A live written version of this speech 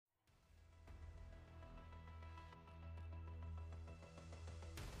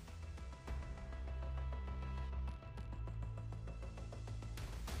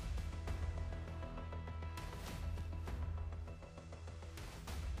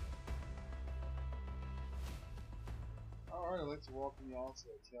I'd like to welcome you all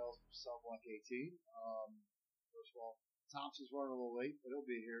to Tales from Cell Block 18. First of all, Thompson's running a little late, but he'll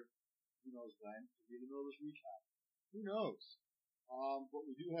be here. Who knows when? He'll be in the middle of this recap. Who knows? But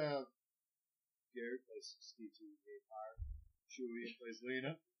we do have Gary plays Steve T. Vampire. Chewie plays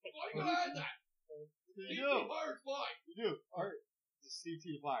Lena. Why you gotta add that? You do. Fire's fine. You do. Alright. This is Steve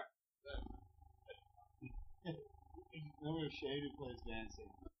T. the Fire. Then we have Shade who plays Dancing.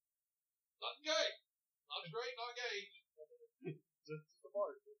 Not gay. Not straight, not gay. Just a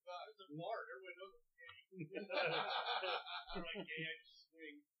bard. It's a bard. Everybody knows it's gay. I don't like gay, I just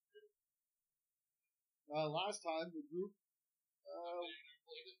swing. Last time, the group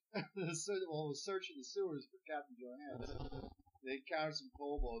was searching the sewers for Captain Johannes. They encountered some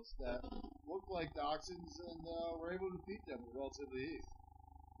kobolds that looked like dachshunds and were able to defeat them with relatively ease.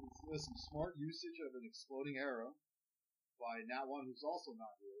 With some smart usage of an exploding arrow by Nat One, who's also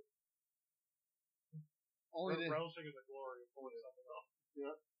not here. Relishing in the glory of pulling something off.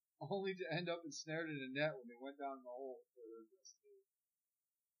 Yeah. Only to end up ensnared in a net when they went down the hole for their investigation.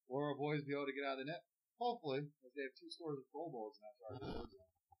 Will our boys be able to get out of the net? Hopefully, as they have 2 stores of kobolds in that target war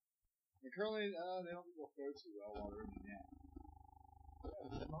zone. And currently, they don't think they'll fare too well while they're in the net.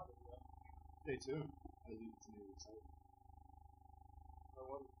 Stay tuned as we continue to excite.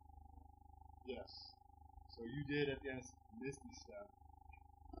 Yes. So you did at the end of Misty Step.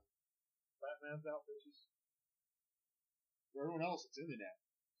 Batman's out, bitches. For everyone else, it's in the net.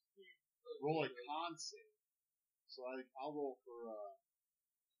 Roll a con save. So I'll roll for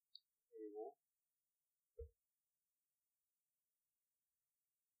Abel.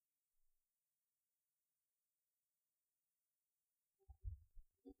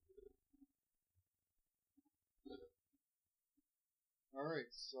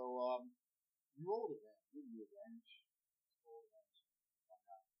 Alright, so you rolled advantage. Give you advantage. Roll advantage.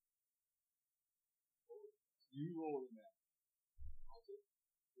 You rolled advantage.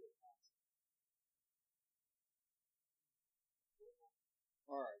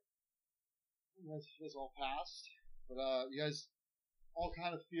 Alright. You guys all passed. But you guys all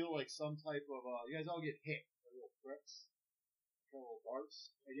kind of feel like some type of you guys all get hit by little pricks. Little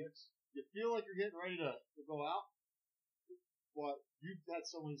darts. And you feel like you're getting ready to go out. But you've had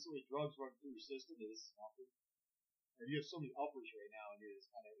so many drugs running through your system that this is nothing. And you have so many uppers right now, and it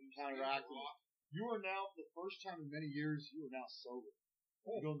is kind of counteracting. You are now, for the first time in many years, you are now sober.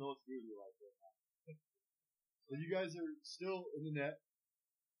 You don't know what to do with your life right now. So you guys are still in the net.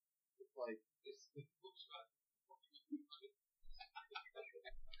 It's like This looks like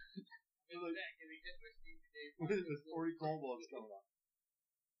with 40 kobolds coming up.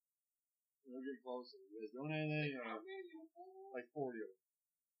 They're getting closer. You guys doing anything? Like 40 of them.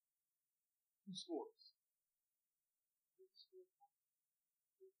 Who scores?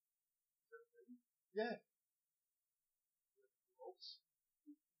 Yeah.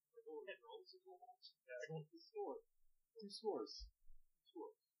 Two scores.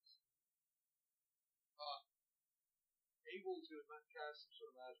 Able to cast some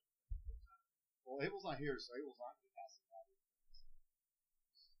sort of magic. Well, Abel's not here, so Abel's not going to cast some magic.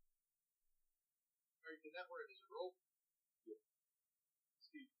 Alright, did that work? Does it roll? Yeah.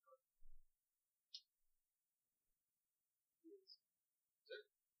 Steve. That's it.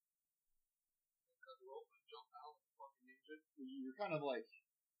 Cut the rope and jump out and fucking use it. You're kind of like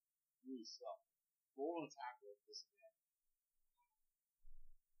really stuck. Roll an attack with disadvantage.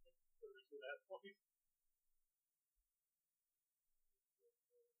 To that point.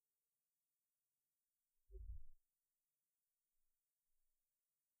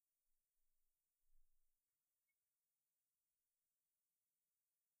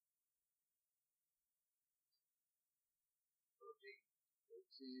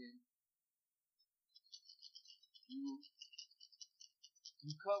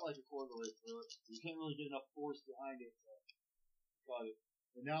 You cut like a quarter of the way through it. You can't really get enough force behind it to cut it.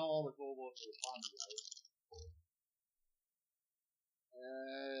 And now all the kobolds are upon you guys.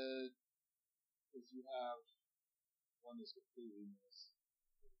 And because you have one that's completely missed.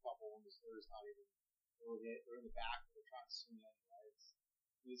 There's a couple of them that's not even. They're in the back, but they're trying to swing anyway.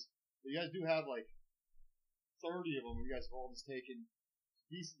 You guys do have like 30 of them. You guys have all just taken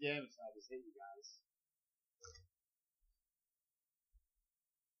decent damage now. Just hit you guys.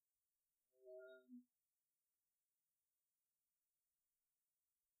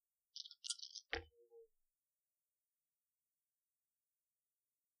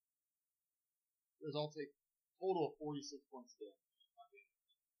 You guys all take a total of 46 points of damage.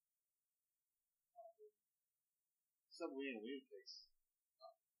 Except Lena. Lena takes.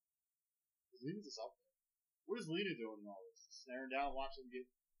 Lena's just up there. What is Lena doing in all this? Snaring down, watching them get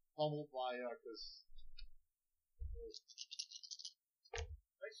pummeled by, because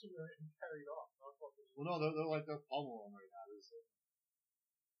I assume they're getting carried off. Not fucking. Well, no, they're pummeling right now. There's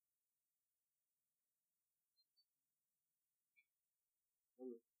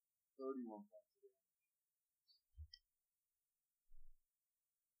 31 points of damage.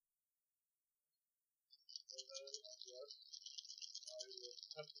 And then, yes, I will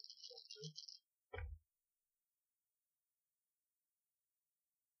have to do something.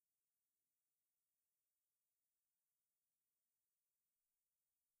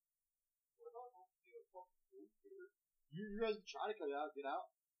 We're not going to get a fucking move here. You guys can try to cut it out, get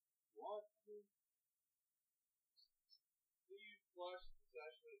out. What? I mean, Please flush the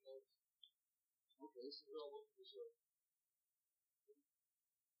saturated notes. okay, so We're all looking this way.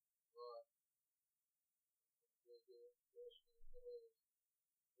 Alright. Which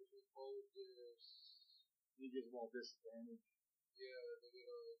we code is. he gives them all disadvantage. Yeah,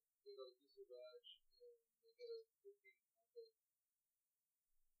 they got a disadvantage and they get a 15 okay.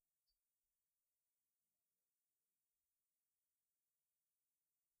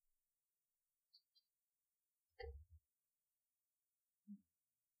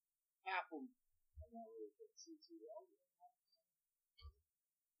 Half of them are not really good see too well.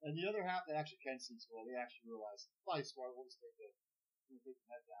 And the other half that actually can see too well, they actually realize probably smart. We'll just take the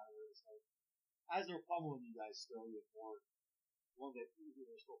head down or like, as they're pummeling you guys still, you have more one that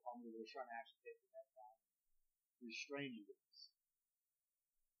they're still pummeling, they're trying to actually take the head down and restrain you guys.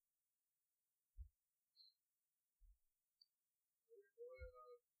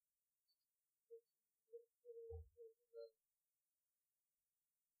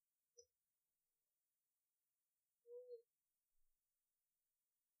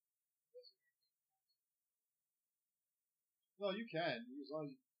 No, you can. As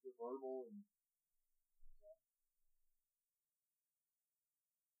long as you're verbal and that's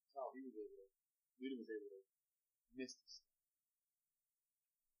how he was able to. Luda was able to miss this.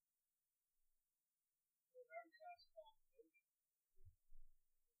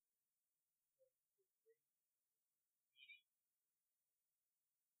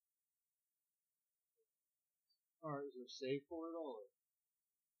 Alright, is there a save for it all?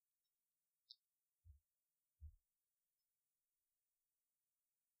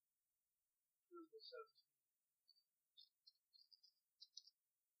 Here's the 17.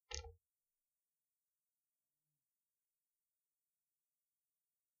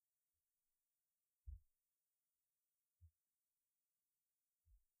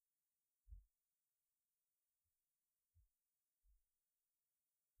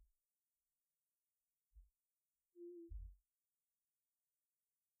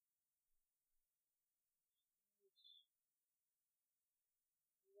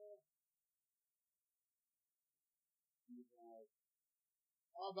 You have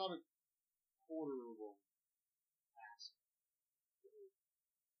about a quarter of them pass.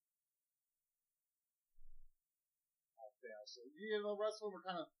 All fail. So you know, the rest of them are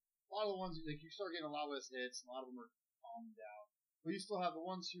kind of a lot of the ones like you start getting a lot less hits, and a lot of them are calming down. But you still have the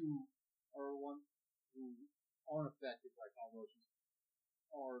ones who aren't affected by calm motions,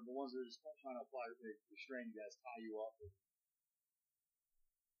 are the ones that are just trying to apply restrain you guys, tie you up.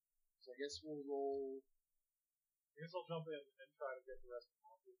 So I guess we'll roll. I guess I'll jump in and try to get the rest of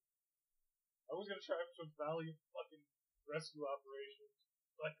them off. I was gonna try some valiant fucking rescue operations,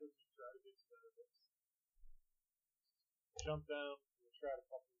 but I couldn't try to get to benefits. Jump down and try to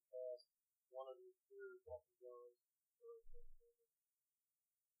fucking pass one of these two fucking guns.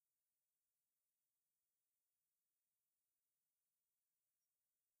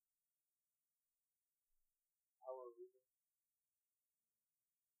 Our reading.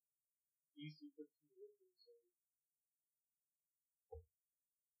 DC 15 reading, so.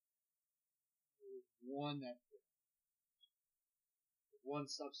 One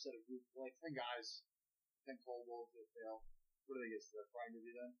subset of group, like 10 guys, 10 kobolds that fail. What do they get? They're frightened to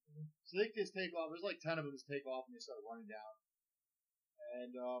do then? Mm-hmm. So they just take off. There's like 10 of them just take off and they start running down.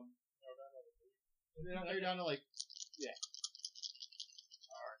 And, they're down to like, yeah.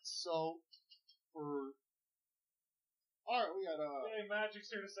 Alright, so, alright, we got, hey, Magic's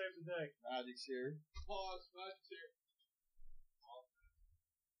here to save the day. Magic's here. Pause, Magic's here.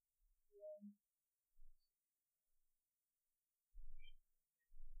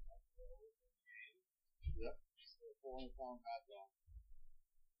 Yep. So 400 pound back down.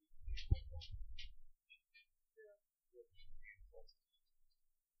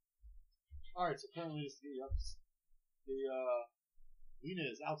 Alright, so currently just to get you up, Lena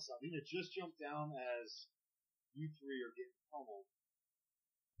is outside. Lena just jumped down as you three are getting pummeled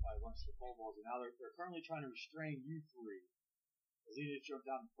by a bunch of the kobolds, and now they're currently trying to restrain you three. As Lena just jumped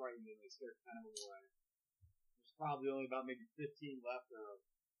down and frightened them, they scared 10 of them away. There's probably only about maybe 15 left that are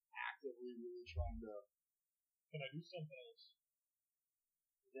actively really trying to Can I do something else?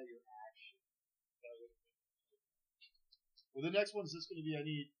 get your action. That would be Well, the next one's just going to be I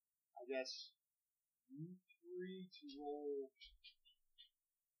need, I guess, you three to roll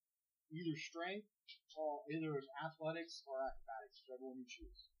either strength or either athletics or acrobatics, whichever one you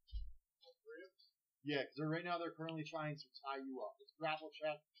choose. all three of us. Yeah, because right now they're currently trying to tie you up. It's a grapple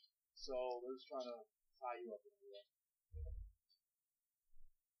check, so they're just trying to tie you up in a way.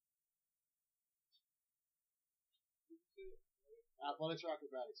 Athletics or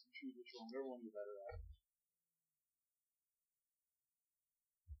acrobatics, you choose which one. Whichever one you're better at.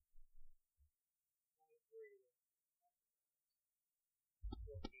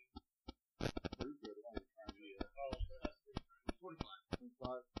 Very good. I'm not even trying to do that. Oh, okay. 25.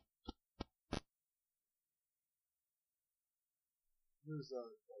 Here's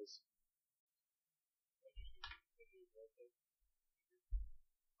dice.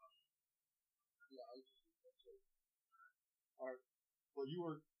 Yeah, I was just Alright. Well,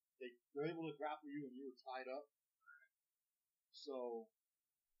 they're able to grapple you and you were tied up. So,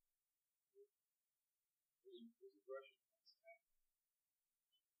 there's aggression.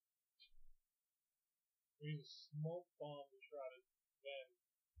 We use a smoke bomb to try to then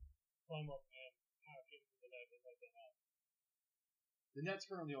climb up and hack into the net and let them out. The net's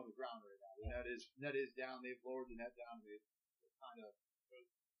currently on the ground right now. The net is down. They've lowered the net down. They're kind of.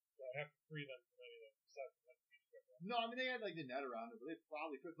 So I have to free them from anything besides the net beach right now. No, I mean they had like the net around it, but they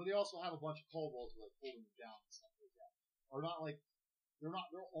probably could. But they also have a bunch of kobolds like holding them down and stuff like that. Or not like they're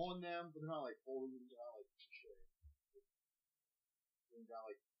on them, but they're not like holding them down like sure. They've got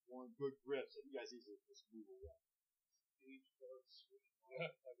like one good grip, so you guys easily just move away. stage starts. Yeah,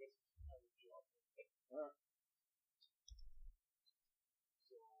 I guess it's kind of a job. Alright.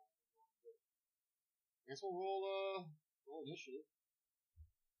 So, I guess we'll roll initiative.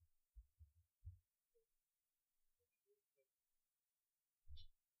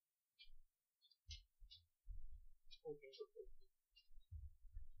 Okay.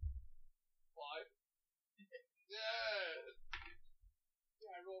 5. Yes!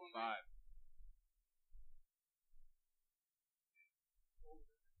 Yeah, I rolled a 5.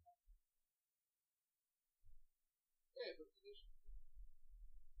 Yeah, but tradition.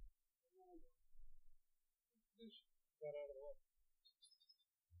 Got out of the way.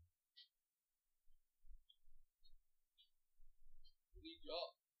 We need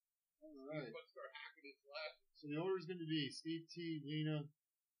y'all. Alright. Let's start hacking his lashes. So the order is going to be Steve T, Lena,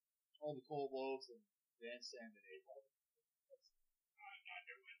 all the kobolds, and Dan Sam and Abel. I'm not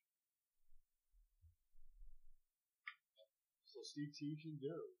doing it. So Steve T can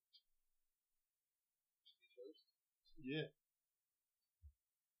go. He's first. Yeah.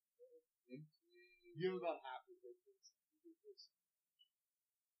 You have about half your hit points. We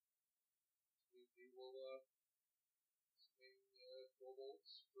will, swing, 12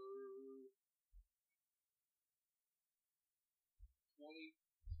 volts for 20.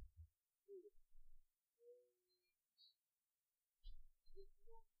 And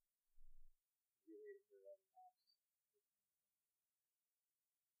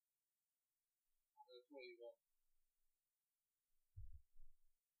 21.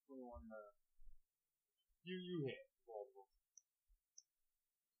 21, you hit. All of them.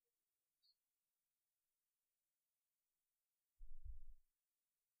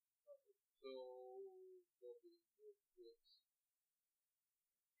 So, they'll be the clips.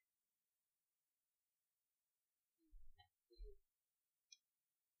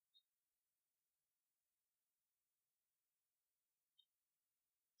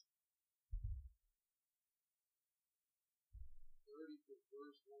 $30 for the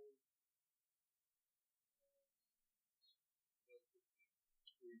first one.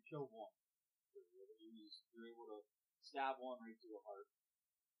 You kill one. You're able to stab one right through the heart.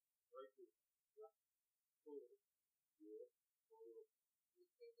 Right through.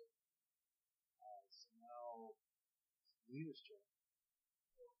 So now, Lena's turn.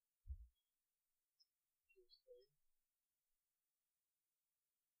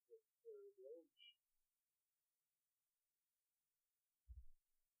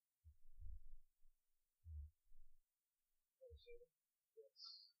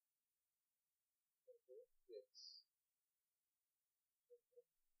 Yes. Yes.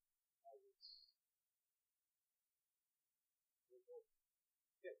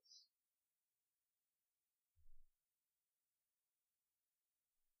 Yes.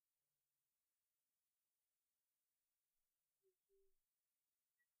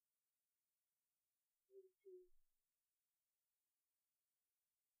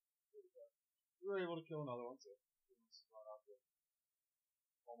 You were able to kill another one too.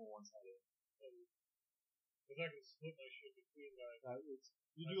 normal one's head in. Because I can split my shit between guys.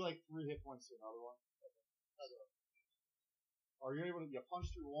 You do like 3 hit points to another one. Or you're able to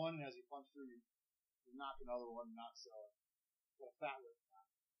punch through one, and as you punch through, you knock another one, knocks a fat whip.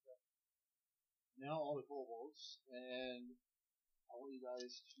 Now all the kobolds, and I want you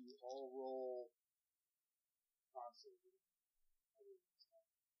guys to all roll constantly.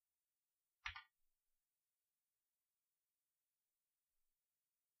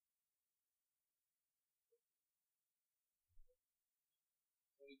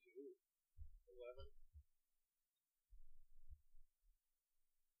 22. 11.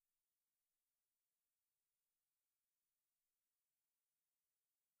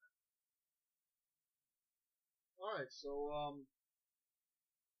 Alright, so,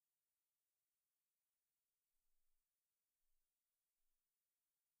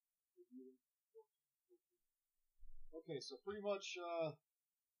 okay, so pretty much,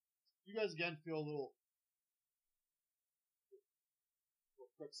 you guys again feel a little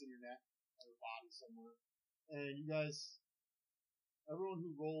pricks in your neck, on your body somewhere. And you guys, everyone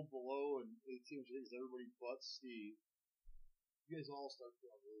who rolled below an 18, which I think is everybody but Steve, you guys all start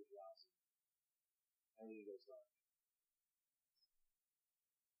feeling really drowsy. Everything goes dark.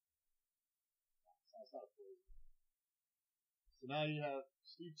 It's not a poison. So now you have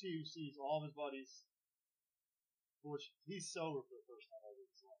Steve T, who sees all of his buddies, which he's sober for the first time ever in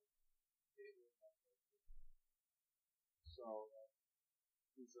his life. So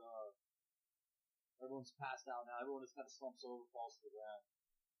he's everyone's passed out now. Everyone just kind of slumps over, falls to the ground.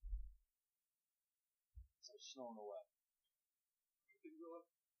 So snowing away.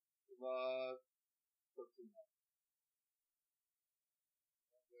 13 now.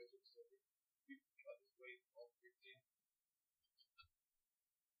 Cut his weight off 15.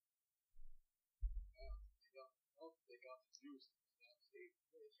 They got the juice downstate.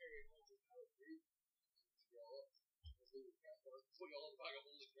 They carry home with how it breathes. Y'all up. So y'all back up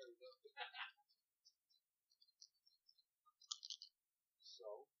only carry up.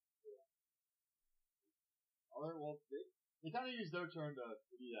 So, yeah. Alright, well, they kind of used their turn to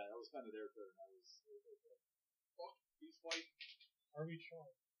do that. That was kind of their turn. That was their turn. Fuck, he's fighting. Are we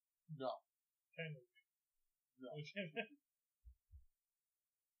charmed? No. Can we? No.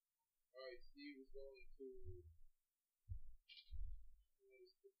 Alright, Steve is going to.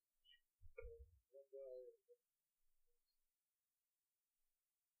 One guy.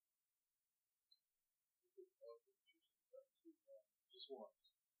 Just one.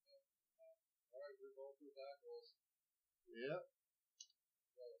 Alright, we're going through tackles. Yep.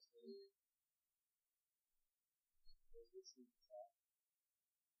 There's this sneak attack.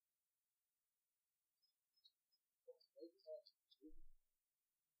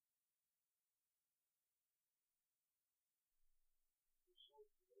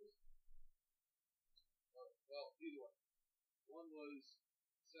 Well, either way. One was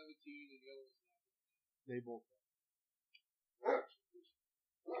 17 and the other was 9. They both.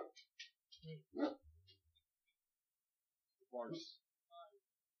 Bars.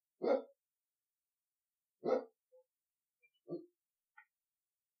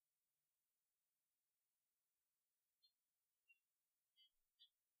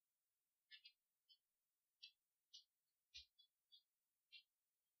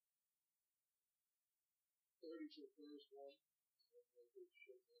 For the first one. So I'm going to put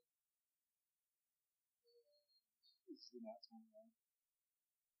shit in. This is the next one, right?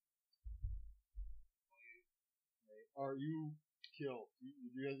 Are you killed? Do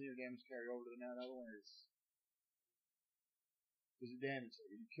you guys need your damage carry over to the other one, or is your damage?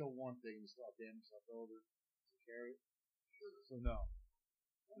 You kill one thing, you still have damage left over to carry it. Sure. So no.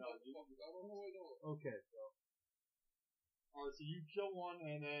 Okay, so. Alright, so you kill one,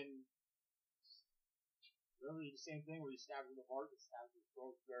 and then. Remember the same thing where you stab him in the heart, you stab him in the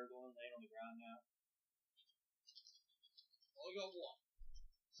throat, gargling, laying on the ground now. I got one.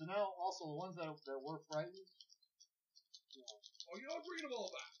 So now, also, the ones that were frightened. Oh, you're not bringing them all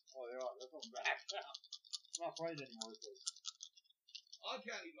back. Oh, they are. They're coming back now. It's not frightened anymore, because.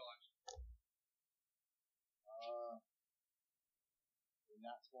 Uncanny dodge.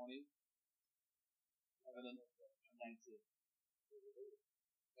 Not 20. And then 19. Alright, not 20 then.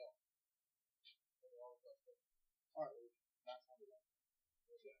 Okay. Well, I thought so.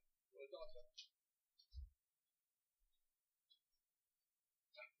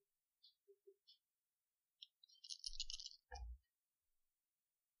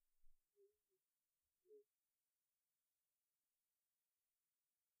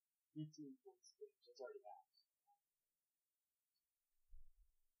 £18 damage. That's already half.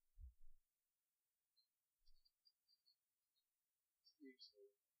 Steve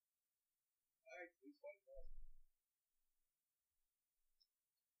Actually, it's funny enough.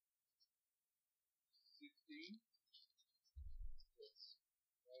 16. Yes.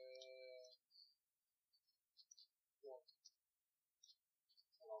 And 1.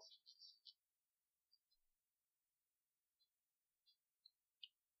 What else?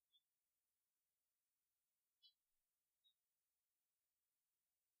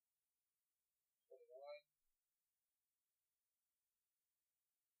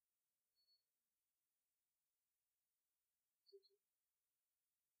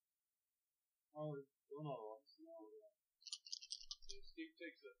 Oh, no. Steve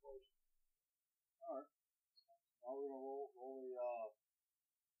takes that potion. Alright. Now we're gonna roll the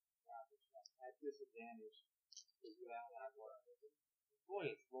at disadvantage. Because you have what?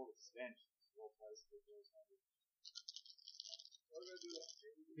 Boy, it's roll disadvantage. Roll twice to those numbers. Why would I do that?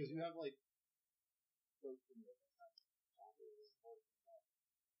 Because you have like 13 of them.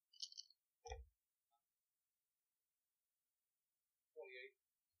 28.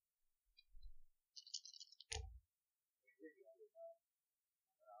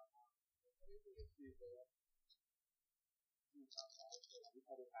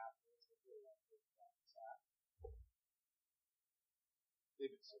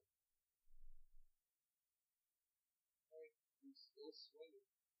 Davidson. He's still swinging.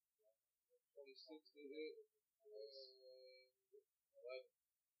 26 to hit. And 11.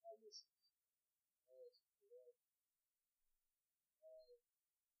 I miss.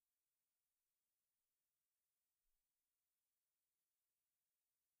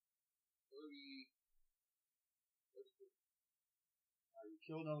 32. You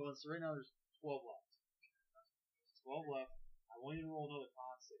killed another one, so right now there's 12 left. 12 left. I want you to roll another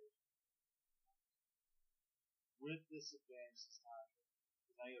con save. With disadvantage this time.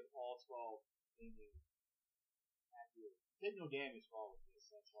 Because now you have all 12 in you. At you. You take no damage for all of this.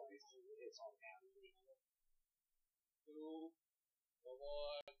 That's why it hits all the damage. 2, 1,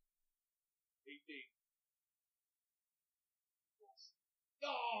 18. Yes.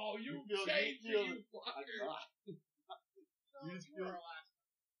 No, you feel- changed you feel it, you fucker. You just feel,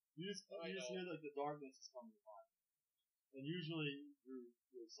 you just hear like the darkness is coming upon you. And usually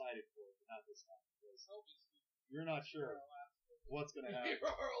you're excited for it, but not this time. Because you're not sure what's going to happen. You're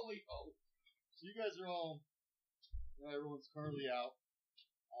our only hope. So you guys are all, everyone's currently out.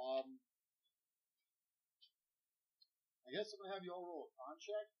 I guess I'm going to have you all roll a con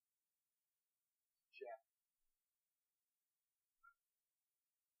check. Check.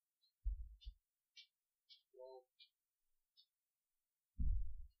 Well,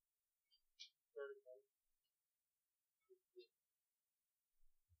 30.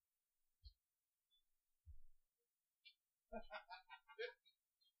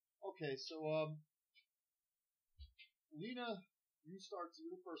 Okay, so, Lena, you're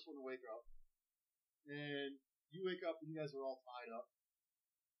the first one to wake up. And you wake up and you guys are all tied up.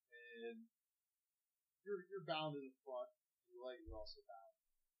 And you're bound in the front. And your legs are also bound.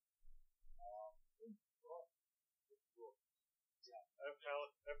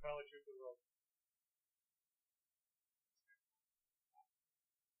 I probably shoot the rope.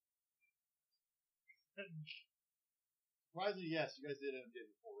 Surprisingly, yes, you guys did end up getting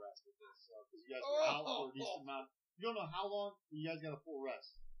a full rest with this. Because you guys were out for a decent amount. You don't know how long, but you guys got a full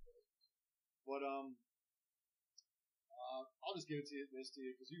rest. But, I'll just give this to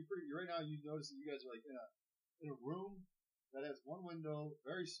you, because right now you notice that you guys are like in a room that has one window,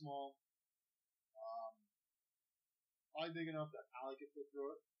 very small, probably big enough that Allie could fit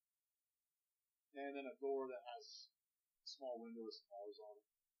through it, and then a door that has a small window with some bars on it.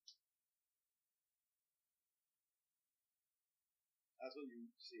 That's what you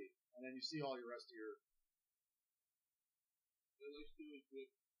see, and then you see all your rest of your. let's do it good.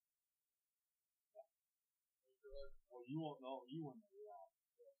 Well, you won't know. You won't know.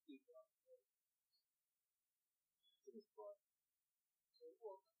 Yeah. To this part.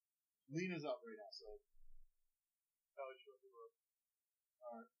 Lena's up right now, so. Probably shoot the rope.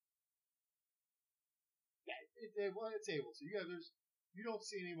 Alright. Yeah, it's able to. You don't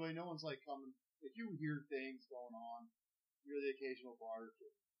see anybody. No one's like coming. Like you hear things going on. You hear the occasional bark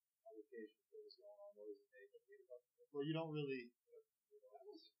and other occasional things going on. Noises making. Well, you don't really.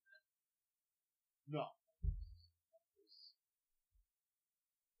 No.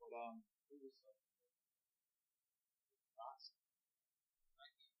 But it was not.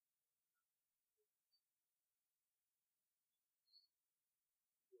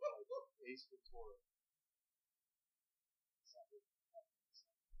 Ace Ventura.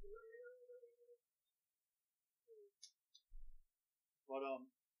 But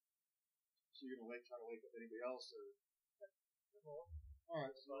so you're gonna try to wake up anybody else, or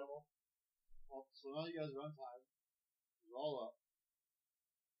Alright, so now you guys are on time. You're all up.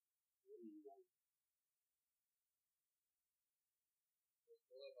 What do you guys?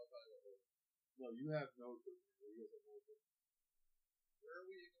 No, you have no equipment. You guys have no equipment. Where are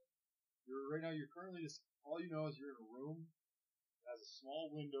we again? Right now. You're currently just. All you know is you're in a room that has a small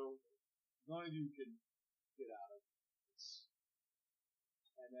window. None of you can get out of.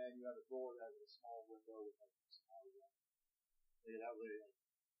 And then you have a door that has a small window with like some hours on it. That way, like,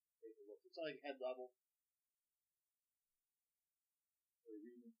 take a look. It's like head level. Or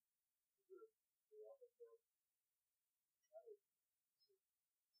even.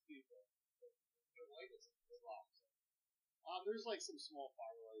 There's like some small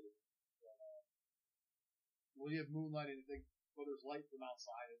firelight in it. Well, you have moonlight and anything, but there's light from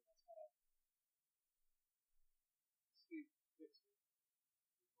outside. And that's kind of. Steve, fix it.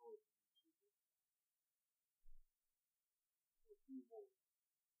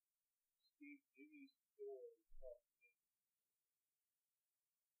 Steve, Jimmy's door is up.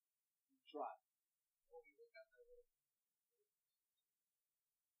 Try. Oh, you look out that way.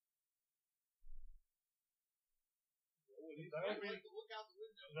 That would be like to look out the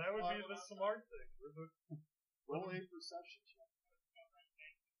window. That would be the smart thing. Roll a perception check.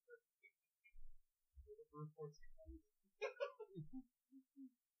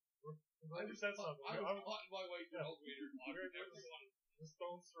 I just said something. I was plotting my way through elevator. The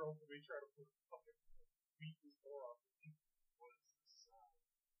stone's thrown to me trying to fucking beat this door off. What is this sound?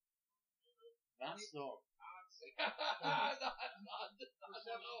 Not stone.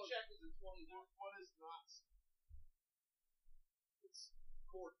 Perception check is a 20. What is not? It's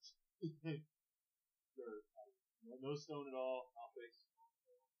quartz. Dirt. No stone at all. Nothing.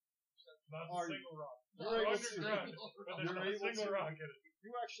 Not a single rock. You're able underground, but there's not a single rock in it.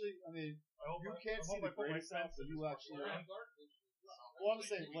 You actually, I mean, you can't see the the great sense, but you actually. Well, I'm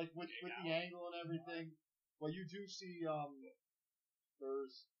saying, like with the angle and everything, but you do see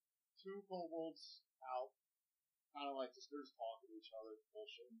there's two kobolds out, kind of like just they're just talking to each other,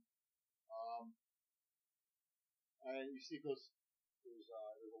 bullshitting. And you see it goes. There's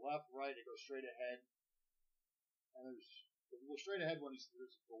a left, right. It goes straight ahead, and there's if you go straight ahead when you see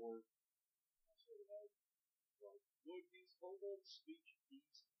there's a door. Straight ahead. But would these kobolds speak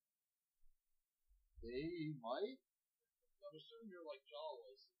Beast? They might. I'm assuming you're like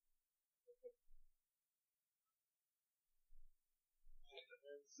Jawas.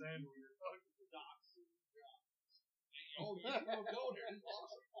 And sand weird. Docs and Jawas. Oh, you can go there. It's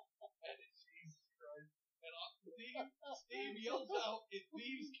awesome. And Jesus Christ. And Steve yells out in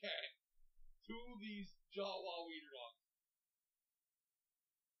Thieves' Cat to these Jawa Weeder Dogs.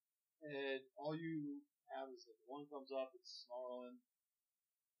 And all you have is like one comes up, it's snarling,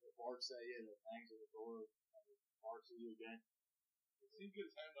 it barks at you, and it hangs at the door, and it barks at you again. Steve gets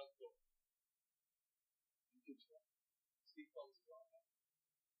his hand up the door. You can try. Steve comes his arm out.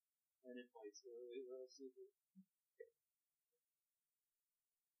 And it bites you. It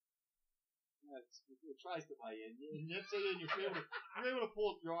tries to bite you. And nips it in, you're able to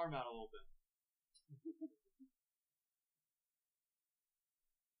pull your arm out a little bit.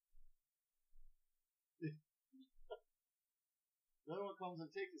 The other one comes and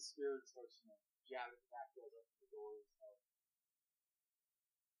takes his spear and starts, jabbing the back doors up to the door and stuff.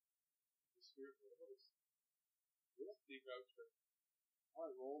 The spear goes. Yeah. Steve goes for it.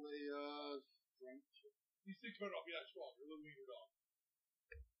 Alright, roll a strength check. These things better not be that strong. You're a little weeder dog.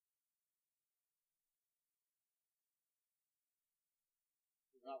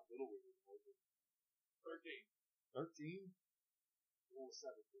 You're not little weeder dog. 13. 13? Roll a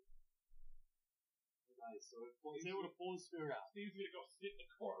 17. Nice. So he's able to pull his spear out. Steve's gonna go sit in the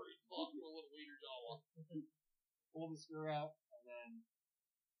corner. He's talking to a little weeder Jawa. Pull the spear out, and then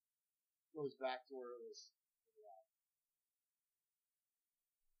goes back to where it was.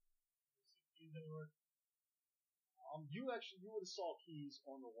 You would have saw keys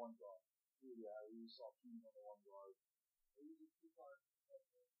on the one guard. Yeah, you saw keys on the one guard.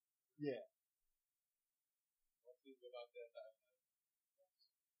 Yeah. Let's see about that.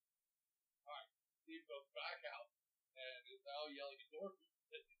 Alright, Steve goes back out and is now yelling at Dorothy.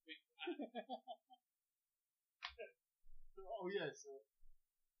 Oh, yeah, so.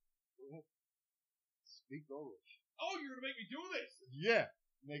 Go ahead. Speak Polish. Oh, you're gonna make me do this! Yeah,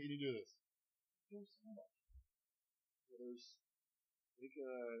 making you do this. There's so much. There's.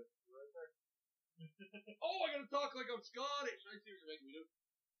 Oh, I gotta talk like I'm Scottish! I see what you're making me do.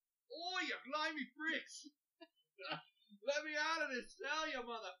 Oh, you blimey pricks! Let me out of this cell, you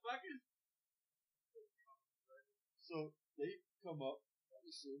motherfuckers! So, they come up.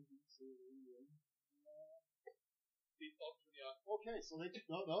 Steve thumbs in the eye. Okay, so they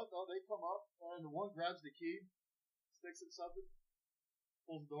they come up and one grabs the key, sticks it something,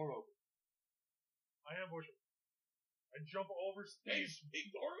 pulls the door open. I ambush him. I jump over Hey, Steve. speak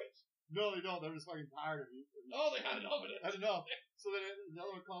Norwich? No, they don't. They're just fucking tired of you. Oh, they had enough of it. I don't know. So then the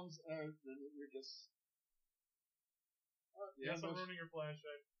other one comes, and then you're just. Yes, I'm ruining your plan,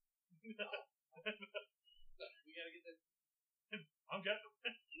 Shane. We gotta get that. I'm getting him.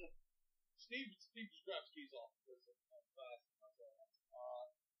 Steve just grabs keys off because I'm fast and myself.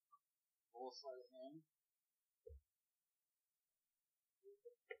 Roll a sleight of hand.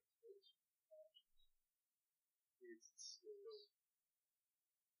 It's skills.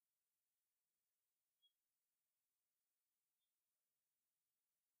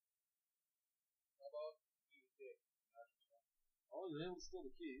 How about you dick? Oh, you're able to steal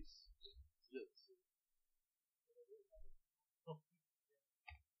the keys. Yes.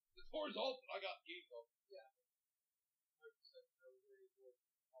 The door's open. I got keys open. Yeah.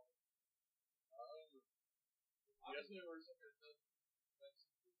 I'm guessing there were some kind of that's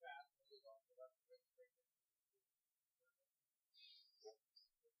too fast.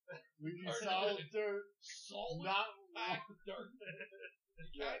 Solid dirt. Solid Not packed dirt.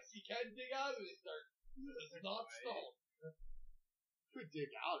 You can't dig out of this dirt. It's not stone. Could dig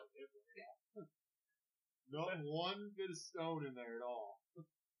out of it. Not one bit of stone in there at all.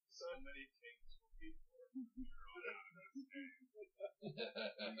 So many things will be thrown out of this game.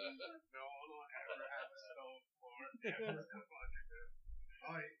 No one will ever have a stone floor. Ever have under there.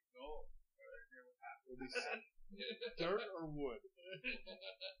 I know. It'll be dirt or wood.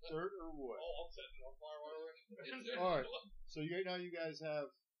 Dirt or wood. Oh, I'm setting it on fire already. Alright. So now you guys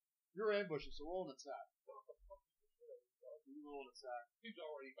have. You're ambushing, so roll an attack. You roll an attack. He's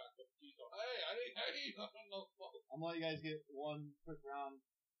already back up. He's on. Hey, I don't know. I'm gonna let you guys get one quick round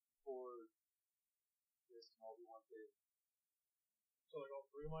before this can all be one thing. So like all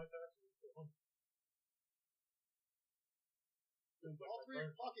three of my attacks? All three,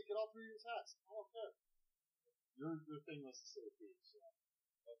 fuck it, get all three of your attacks. I don't care. Your thing was to say thieves, so.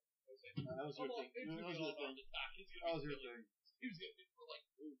 That was your thing. That was your thing. That was your thing. He was getting it for like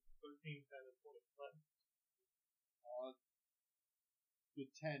 13, 10, and 20. Good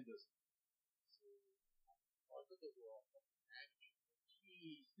 10 doesn't. I thought those were all fucking damage.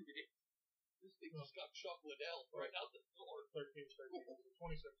 Jeez. This thing just got Chuck Liddell right out the door. 13, 26.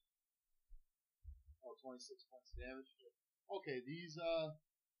 Oh, 26 points of damage. Okay, these,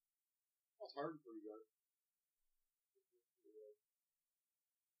 that's hard for you guys.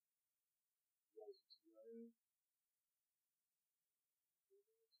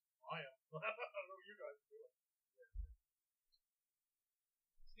 I am. I don't know what you guys are doing.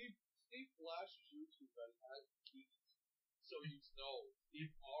 Steve flashes you two that he has the keys. So you know, Steve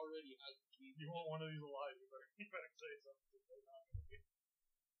already has the keys. You want one of these alive, you better say something. They're not going to be.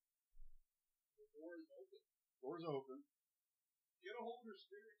 The door is open. Door's open. Get a hold of your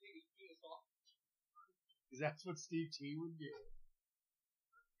spirit and take his penis off. Because that's what Steve T would do.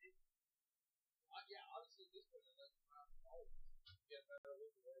 Yeah, honestly, this one is like get a better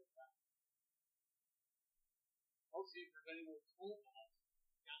look at where it's at. I'll see if there's any more toolbox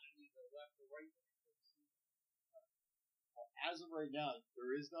down in either left or right. As of right now,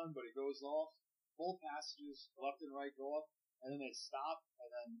 there is none, but it goes off. Both passages, left and right, go up, and then they stop, and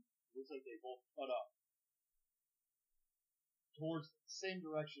then it looks like they both cut up towards the same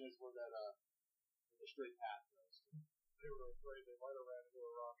direction as where that where the straight path goes. They were afraid they might have ran into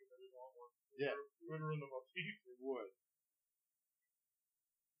a rock and they didn't want one. Yeah. It would ruin them up deep. It would.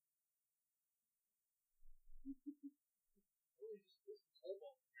 Really, just this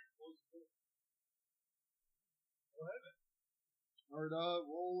toolbox here and close the door. Go ahead then. Alright,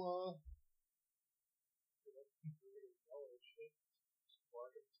 roll,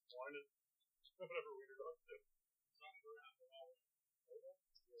 Whining. Whatever weird dogs do.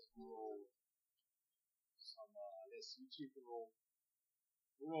 roll some, I guess you two can roll.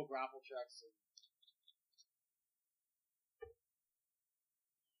 We'll roll grapple checks and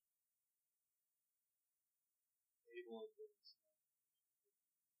able and things.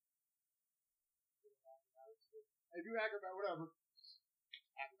 If you acrobat, whatever.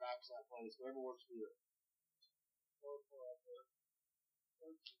 Acrobatics, athletics, whatever works for you. 13.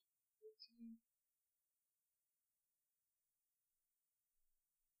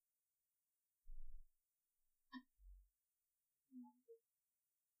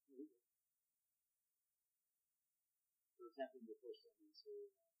 They're attempting to push them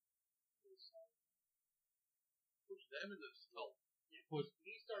into Push them into the skull. yeah, push.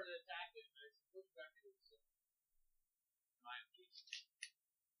 He started attacking and I said, push back into the skull. I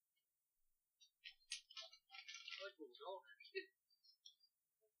like the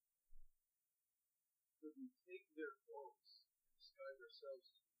Could we take their clothes and disguise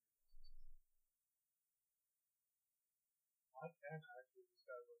ourselves as I can actually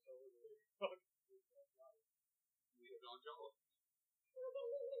disguise myself as a we have Don Jello?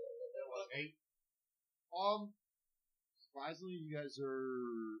 Hey. Surprisingly, you guys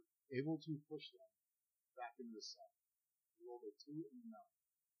are able to push them back into the cell. You rolled a 2 and a 9.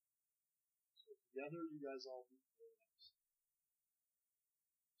 So together, you guys all beat the names.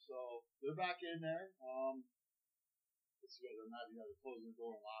 So they're back in there. Guess you guys are not together, closing the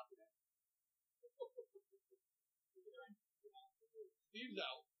door and locking it. Steve's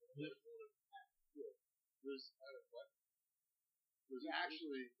out. There's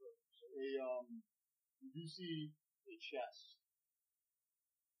actually you do see a chest.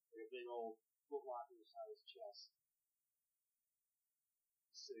 Like a big old foot locker size chest.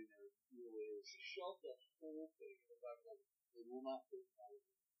 Sitting there. It really is. She shoved the whole thing in the back of the It will not fit in that.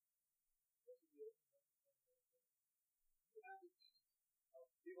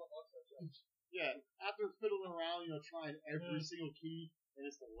 Steve unlocks that chest. Yeah, after fiddling around, trying every single key, and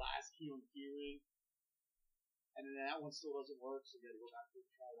it's the last key on the key ring, and then that one still doesn't work, so you gotta go back and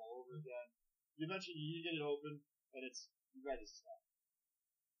try it all over again. Eventually, you get it open, and you ready to start.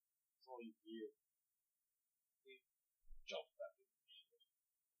 That's all you hear. Jump back in.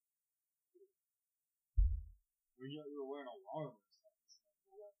 When you're wearing a armor and stuff, it's like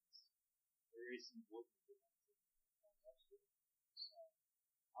the weapons. There is some wood. So,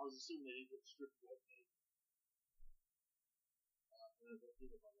 I was assuming they didn't get stripped of that name.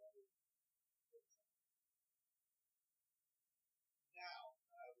 Now,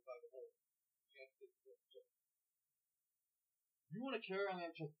 I have a bag of holes. You have to get the chest. If you want to carry on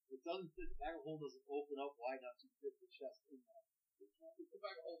that chest, it doesn't fit. The bag of holes doesn't open up wide enough to fit the chest in there. The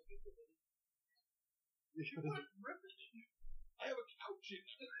bag of holes gets in it. You put rip it in there. I have a couch in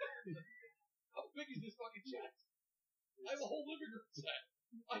there. How big is this fucking chest? I have a whole living room set.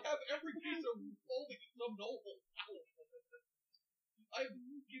 I have every piece of clothing in some noble house. I have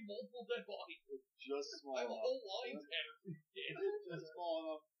multiple dead bodies. It's just small I have a enough. whole lion's head. It's just small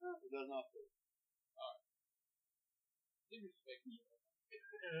enough. It does not fit. Alright. I think you're just making sure.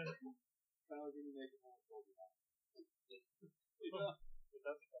 Kind of like when you make it more cold.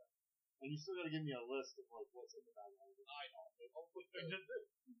 And you still gotta give me a list of what's in the bag. I know.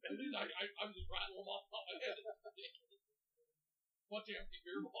 I'm just rattling them off my head. Bunch of empty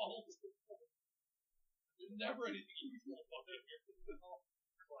beer bottles. There's never anything useful about it here.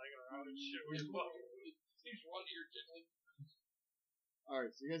 clanging around and shit. Seems run here jiggling.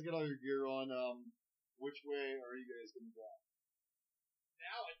 Alright, so you guys got all your gear on. Which way are you guys gonna go?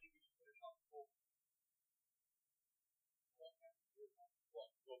 Now I think we should finish off the whole. What?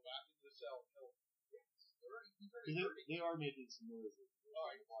 Go back into the cell and kill him. Yes. He's already hurting. They are making some noises.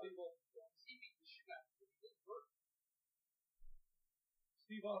 Alright, Steve beat the shit out of him. He didn't hurt.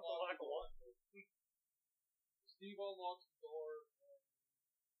 Steve unlocks the door. Steve unlocks the door and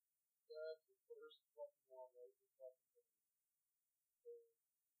that's the first fucking one right in fucking thing.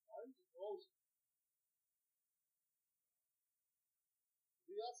 Why is it frozen?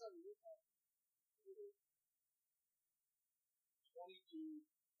 We got something to do. 22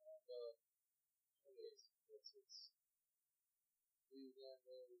 and 28. That's it. These and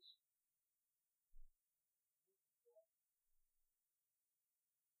those.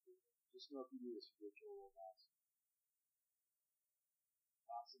 Just know if you do this, you get your little boss.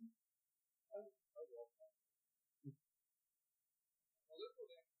 Awesome. I love that. Well, this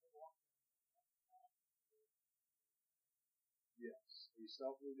one actually walked. Yes. Are you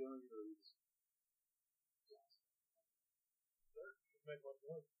stealthily doing it or are you just... Sure, should make one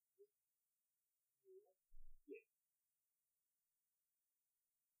noise. Yeah.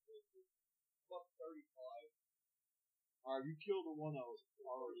 Buck 35. Alright, you killed the one that was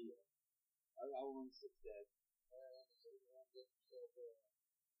already there. I will run 6 dead. And the second one gets himself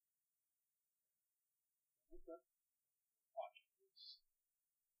Okay. Watch this.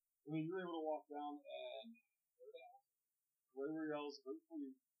 I mean, you're able to walk down and wherever else, right before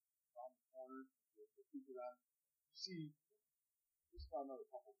you around the corner, you peek around, you see just about another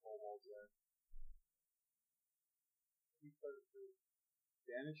couple of walls there. You started to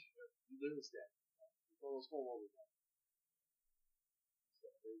damage? You literally dead. Those full walls are dead. So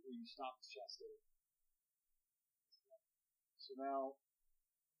you stop his chest there. So now,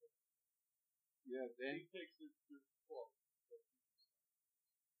 yeah, then he takes his clothes.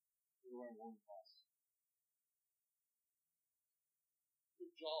 you're wearing one class.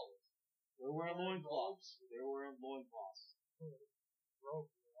 Good jawless. They're wearing loincloths. They're wearing loincloths.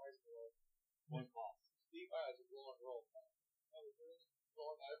 Rope, eyes glow. Loincloths. Steve has a blonde all the time. Oh, really?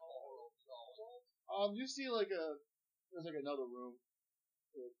 Long eyeball. You see like there's like another room.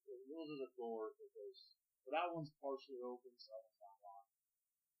 There's a door that goes, but that one's partially open, so that one's not locked.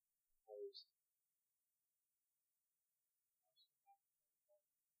 Closed.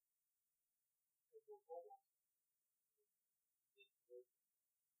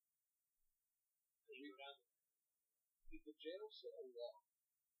 Is the jail cell locked?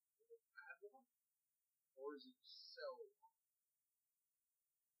 Is it padlocked? Or is it cell locked?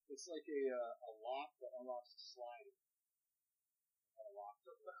 It's like a lock that unlocks the slider. A lock.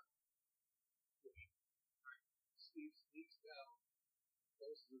 Steve sneaks down,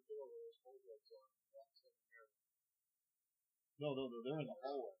 closes the door with his holodeck on, and walks in the mirror. No, they're in the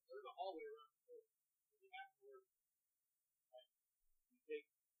hallway. They're in the hallway around the corner. You have to work. You take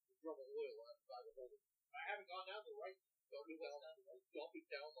the drum of oil out of the bag of holding. I haven't gone down the right. Dump it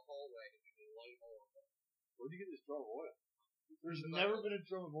down the hallway and you can light oil. Where'd you get this drum of oil? There's never been a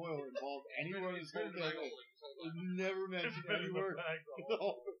drum of oil involved anywhere in this whole thing. It's never mentioned anywhere the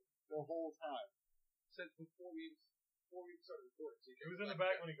whole time. Since before we started recording. So It was in the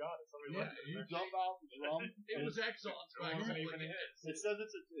bag when he got it. Somebody left it. You dump out the drum. It was Exxon's It bag. wasn't even his. It says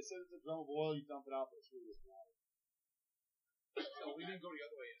it's a drum of oil. You dump it out, but it's really just water. So we didn't go the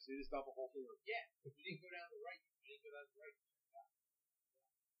other way. So you just dump a whole thing. Yeah, but you didn't go down the right. You didn't go down the right.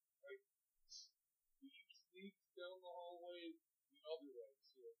 Right. You sneak down the hallway the other way to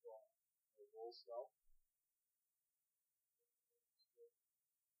see what's going on. The roll stealth.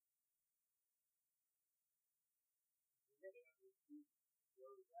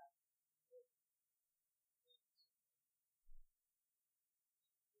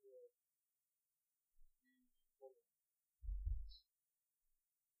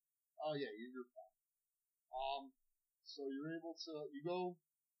 Oh yeah, you're fine. So you're able to go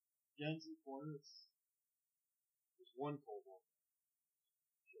again to the corner. There's one kobold.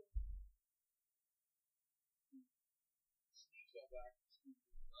 Sneaks out back. This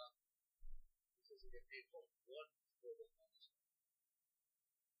doesn't get paid for one kobold on this one.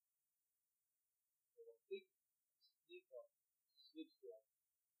 So when we sneak up, sneak down,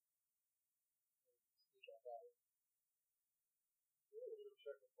 sneak up out. We're going to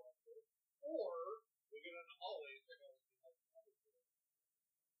check the front door. Or we get in the hallway and check out what's behind the other door.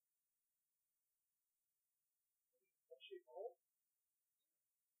 Shape hole?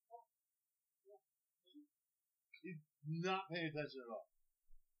 He's not paying attention at all.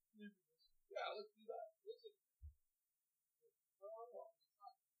 Yeah, let's do that. Listen.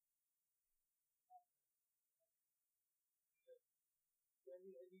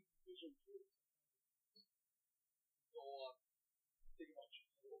 I need to do some tools. Go on. Take a bunch.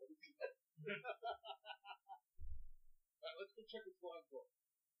 Alright, let's go check the slime book.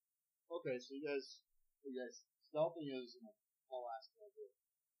 Okay, so you guys, stealthing is in a whole ass level.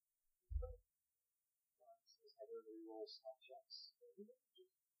 Have everybody roll stealth checks.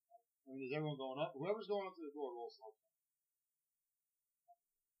 I mean, is everyone going up? Whoever's going up to the door, roll stealth check.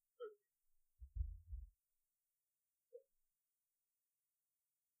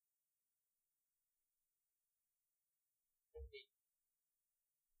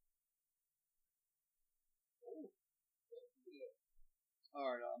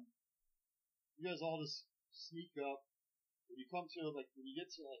 Alright, you guys all just sneak up. When you come to, when you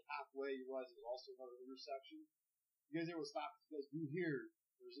get to, halfway, you realize there's also another intersection. You guys are able to stop. You guys do hear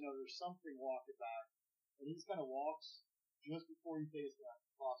there's something walking back. And he just kind of walks just before you think it's going to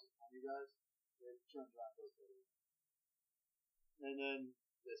cross in front of you guys. And he turns around and goes the other way. And then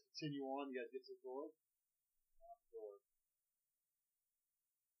you guys continue on. You guys get to the door.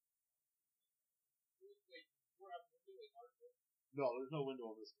 No, there's no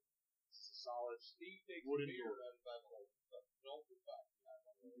window on this one. It's a solid Steve takes wooden the mirror door. out of the back hole. No, in fact,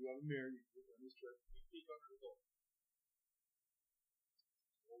 You have a mirror. You can run this trick. you peek under the door.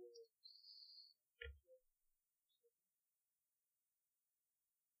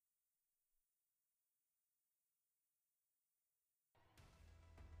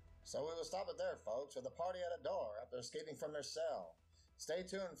 So we will stop it there, folks, with the party at a door after escaping from their cell. Stay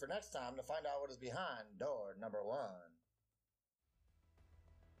tuned for next time to find out what is behind door number 1.